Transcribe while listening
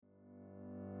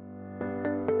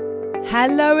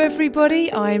Hello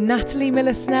everybody, I'm Natalie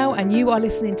Miller-Snell and you are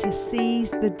listening to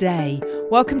Seize the Day.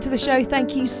 Welcome to the show.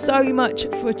 Thank you so much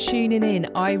for tuning in.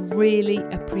 I really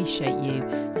appreciate you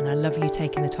and I love you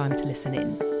taking the time to listen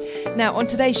in. Now on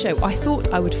today's show, I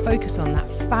thought I would focus on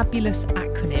that fabulous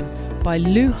acronym by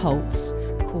Lou Holtz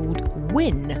called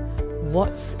WIN,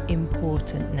 What's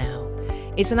Important Now.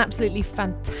 It's an absolutely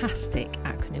fantastic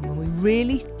acronym when we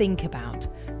really think about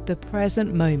the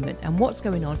present moment and what's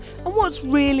going on and what's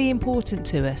really important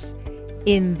to us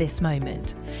in this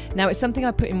moment. Now, it's something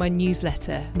I put in my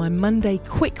newsletter, my Monday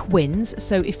quick wins.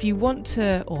 So if you want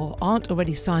to or aren't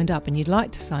already signed up and you'd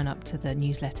like to sign up to the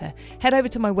newsletter, head over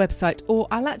to my website or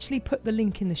I'll actually put the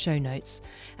link in the show notes.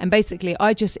 And basically,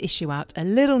 I just issue out a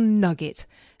little nugget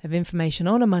of information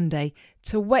on a Monday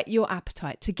to whet your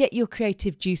appetite, to get your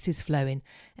creative juices flowing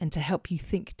and to help you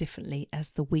think differently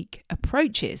as the week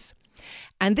approaches.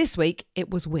 And this week it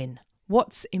was WIN.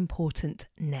 What's important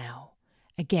now?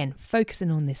 Again, focusing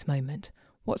on this moment.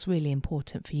 What's really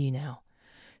important for you now?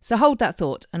 So hold that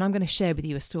thought and I'm going to share with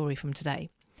you a story from today.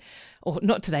 Or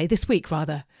not today, this week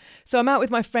rather. So I'm out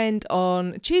with my friend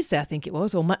on Tuesday, I think it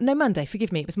was, or Monday,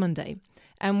 forgive me, it was Monday.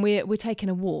 And we're taking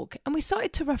a walk and we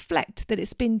started to reflect that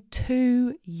it's been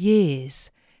 2 years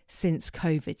since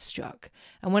COVID struck.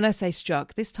 And when I say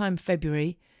struck, this time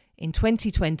February in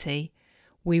 2020,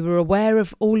 we were aware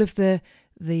of all of the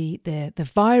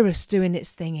virus doing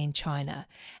its thing in China,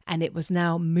 and it was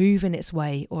now moving its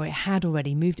way, or it had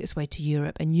already moved its way to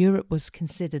Europe, and Europe was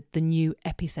considered the new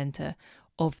epicenter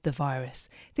of the virus.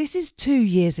 This is 2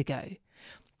 years ago.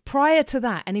 Prior to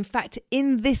that, and in fact,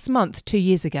 in this month, 2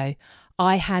 years ago,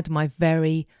 I had my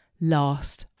very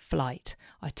last flight.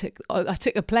 I took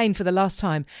a plane for the last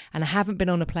time, and I haven't been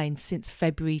on a plane since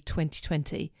February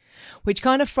 2020, which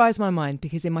kind of fries my mind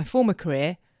because in my former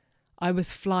career, I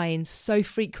was flying so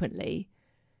frequently,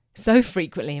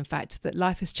 in fact, that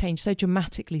life has changed so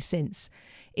dramatically since.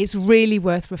 It's really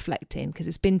worth reflecting because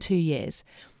it's been 2 years.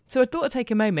 So I thought I'd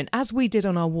take a moment, as we did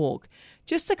on our walk,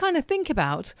 just to kind of think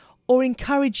about, or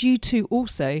encourage you to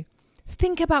also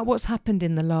think about what's happened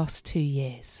in the last 2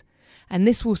 years. And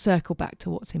this will circle back to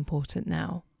what's important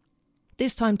now.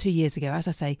 This time 2 years ago, as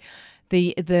I say,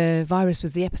 the virus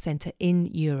was the epicenter in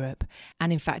Europe.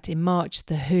 And in fact, in March,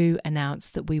 the WHO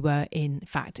announced that we were, in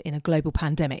fact, in a global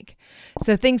pandemic.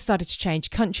 So things started to change.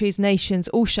 Countries, nations,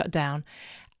 all shut down.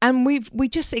 And we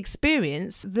just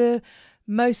experienced the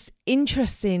most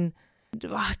interesting,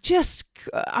 just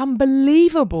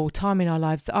unbelievable time in our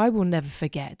lives that I will never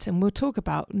forget. And we'll talk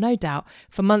about, no doubt,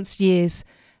 for months, years,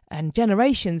 and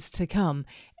generations to come,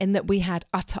 in that we had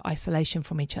utter isolation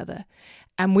from each other.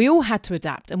 And we all had to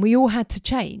adapt and we all had to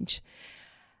change.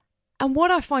 And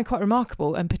what I find quite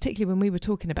remarkable, and particularly when we were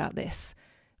talking about this,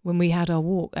 when we had our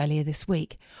walk earlier this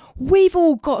week, we've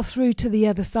all got through to the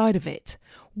other side of it.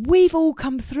 We've all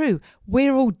come through.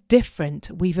 We're all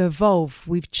different. We've evolved.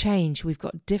 We've changed. We've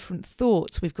got different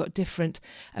thoughts. We've got different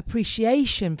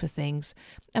appreciation for things.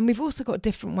 And we've also got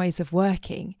different ways of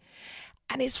working.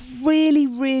 And it's really,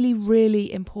 really,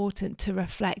 really important to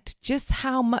reflect just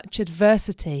how much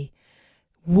adversity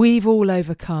we've all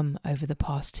overcome over the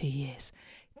past 2 years.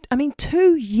 I mean,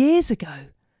 2 years ago,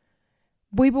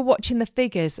 we were watching the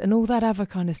figures and all that other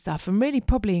kind of stuff and really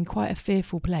probably in quite a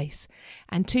fearful place.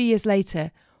 And 2 years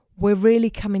later, we're really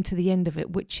coming to the end of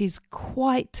it, which is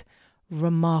quite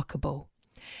remarkable.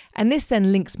 And this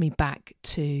then links me back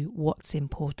to what's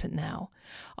important now.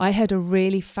 I heard a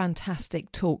really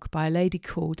fantastic talk by a lady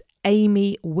called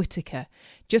Amy Whitaker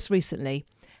just recently,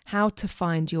 How to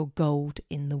Find Your Gold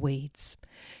in the Weeds.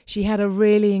 She had a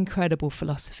really incredible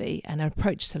philosophy and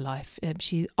approach to life.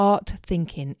 Art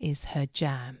thinking is her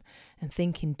jam, and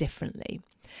thinking differently.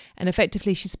 And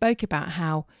effectively, she spoke about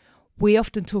how we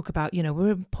often talk about,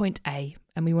 we're at point A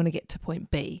and we want to get to point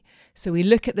B. So we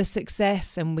look at the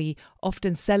success and we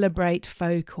often celebrate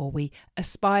folk, or we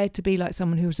aspire to be like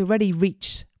someone who's already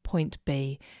reached point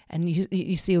B, and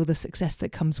you see all the success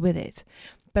that comes with it.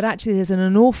 But actually there's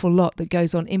an awful lot that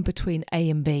goes on in between A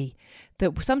and B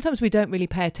that sometimes we don't really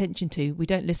pay attention to, we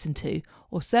don't listen to,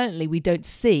 or certainly we don't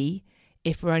see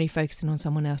if we're only focusing on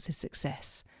someone else's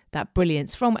success. That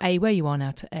brilliance from A, where you are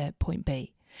now, to point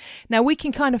B. Now, we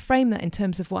can kind of frame that in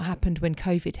terms of what happened when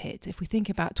COVID hit. If we think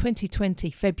about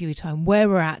 2020, February time, where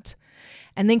we're at,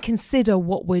 and then consider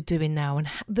what we're doing now, and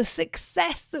the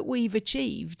success that we've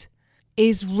achieved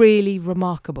is really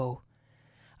remarkable.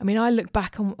 I mean, I look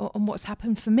back on what's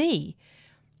happened for me.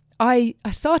 I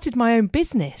started my own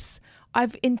business.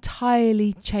 I've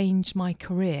entirely changed my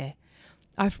career.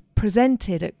 I've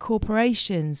presented at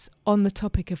corporations on the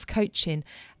topic of coaching,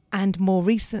 and more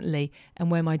recently,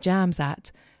 and where my jam's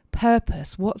at,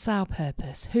 Purpose. What's our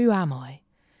purpose? Who am I?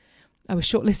 I was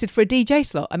shortlisted for a DJ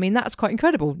slot. I mean, that's quite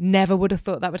incredible. Never would have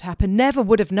thought that would happen. Never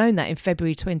would have known that in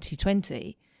February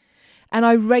 2020. And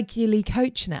I regularly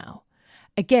coach now.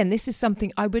 Again, this is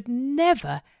something I would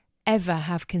never, ever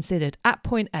have considered at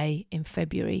point A in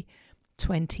February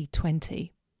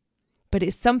 2020. But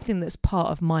it's something that's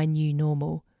part of my new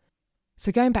normal.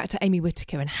 So going back to Amy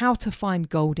Whitaker and how to find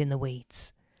gold in the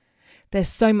weeds. There's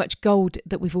so much gold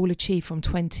that we've all achieved from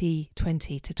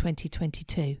 2020 to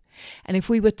 2022. And if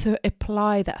we were to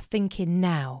apply that thinking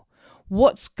now,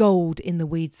 what's gold in the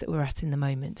weeds that we're at in the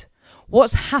moment?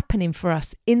 What's happening for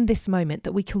us in this moment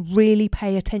that we can really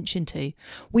pay attention to?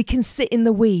 We can sit in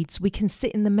the weeds, we can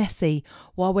sit in the messy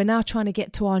while we're now trying to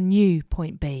get to our new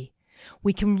point B.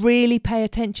 We can really pay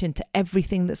attention to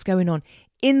everything that's going on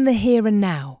in the here and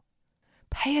now.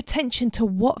 Pay attention to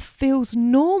what feels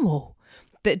normal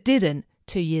that didn't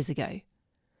 2 years ago.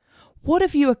 What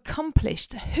have you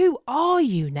accomplished? Who are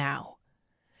you now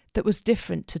that was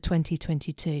different to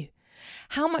 2022?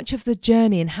 How much of the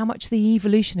journey and how much of the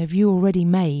evolution have you already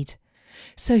made?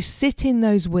 So sit in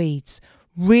those weeds,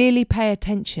 really pay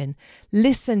attention,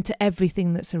 listen to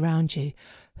everything that's around you.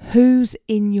 Who's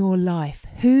in your life?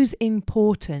 Who's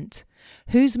important?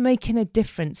 Who's making a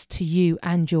difference to you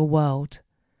and your world?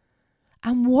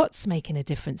 And what's making a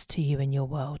difference to you in your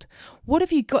world? What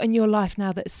have you got in your life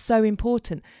now that's so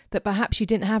important that perhaps you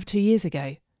didn't have 2 years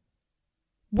ago?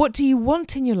 What do you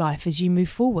want in your life as you move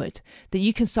forward that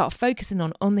you can start focusing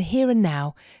on the here and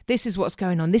now? This is what's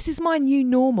going on. This is my new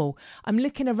normal. I'm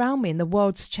looking around me and the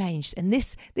world's changed. And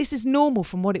this is normal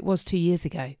from what it was 2 years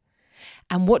ago.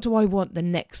 And what do I want the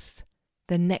next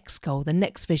goal, the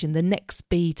next vision, the next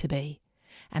B to be?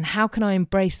 And how can I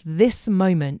embrace this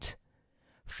moment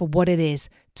for what it is,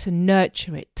 to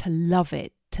nurture it, to love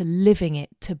it, to living it,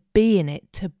 to be in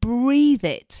it, to breathe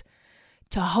it,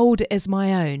 to hold it as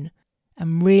my own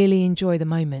and really enjoy the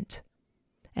moment.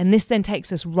 And this then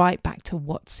takes us right back to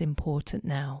what's important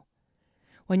now.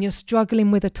 When you're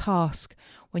struggling with a task,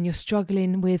 when you're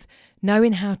struggling with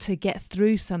knowing how to get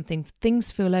through something,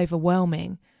 things feel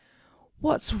overwhelming.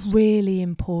 What's really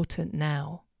important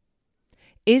now?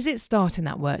 Is it starting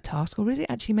that work task, or is it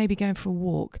actually maybe going for a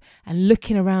walk and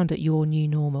looking around at your new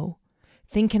normal?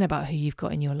 Thinking about who you've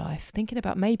got in your life, thinking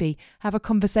about maybe have a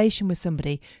conversation with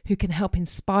somebody who can help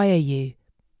inspire you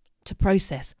to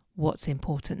process what's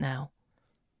important now.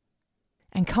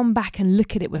 And come back and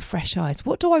look at it with fresh eyes.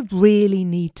 What do I really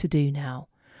need to do now?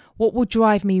 What will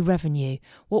drive me revenue?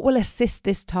 What will assist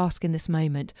this task in this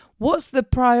moment? What's the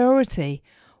priority?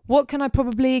 What can I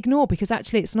probably ignore because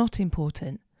actually it's not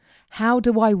important? How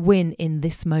do I win in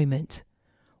this moment?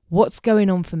 What's going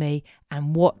on for me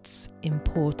and what's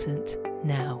important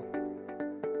now?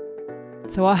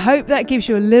 So I hope that gives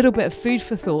you a little bit of food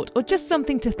for thought or just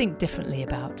something to think differently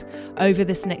about over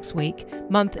this next week,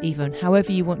 month even,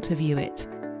 however you want to view it.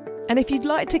 And if you'd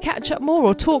like to catch up more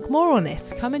or talk more on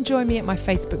this, come and join me at my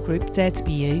Facebook group, Dare to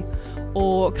Be You,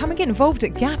 or come and get involved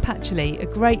at Gap, actually, a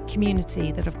great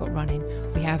community that I've got running.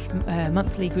 We have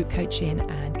monthly group coaching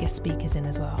and guest speakers in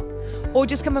as well. Or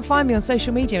just come and find me on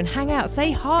social media and hang out,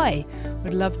 say hi.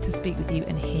 Would love to speak with you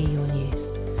and hear your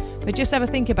news. But just have a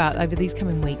think about over these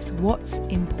coming weeks, what's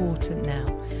important now?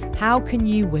 How can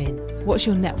you win? What's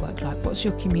your network like? What's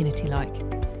your community like?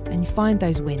 And you find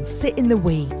those wins. Sit in the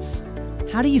weeds.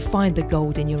 How do you find the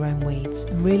gold in your own weeds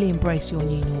and really embrace your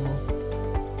new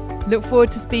normal? Look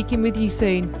forward to speaking with you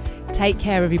soon. Take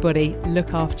care, everybody.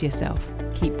 Look after yourself.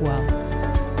 Keep well.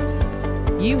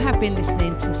 You have been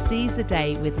listening to Seize the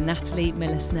Day with Natalie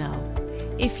Miller-Snell.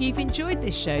 If you've enjoyed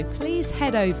this show, please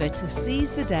head over to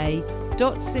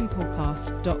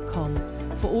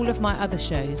seizetheday.simplecast.com for all of my other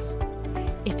shows.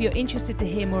 If you're interested to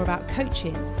hear more about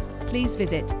coaching, please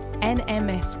visit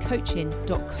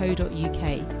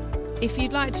nmscoaching.co.uk. If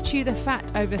you'd like to chew the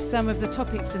fat over some of the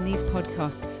topics in these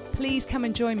podcasts, please come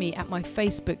and join me at my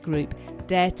Facebook group,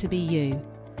 Dare to Be You.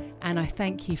 And I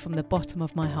thank you from the bottom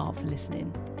of my heart for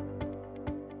listening.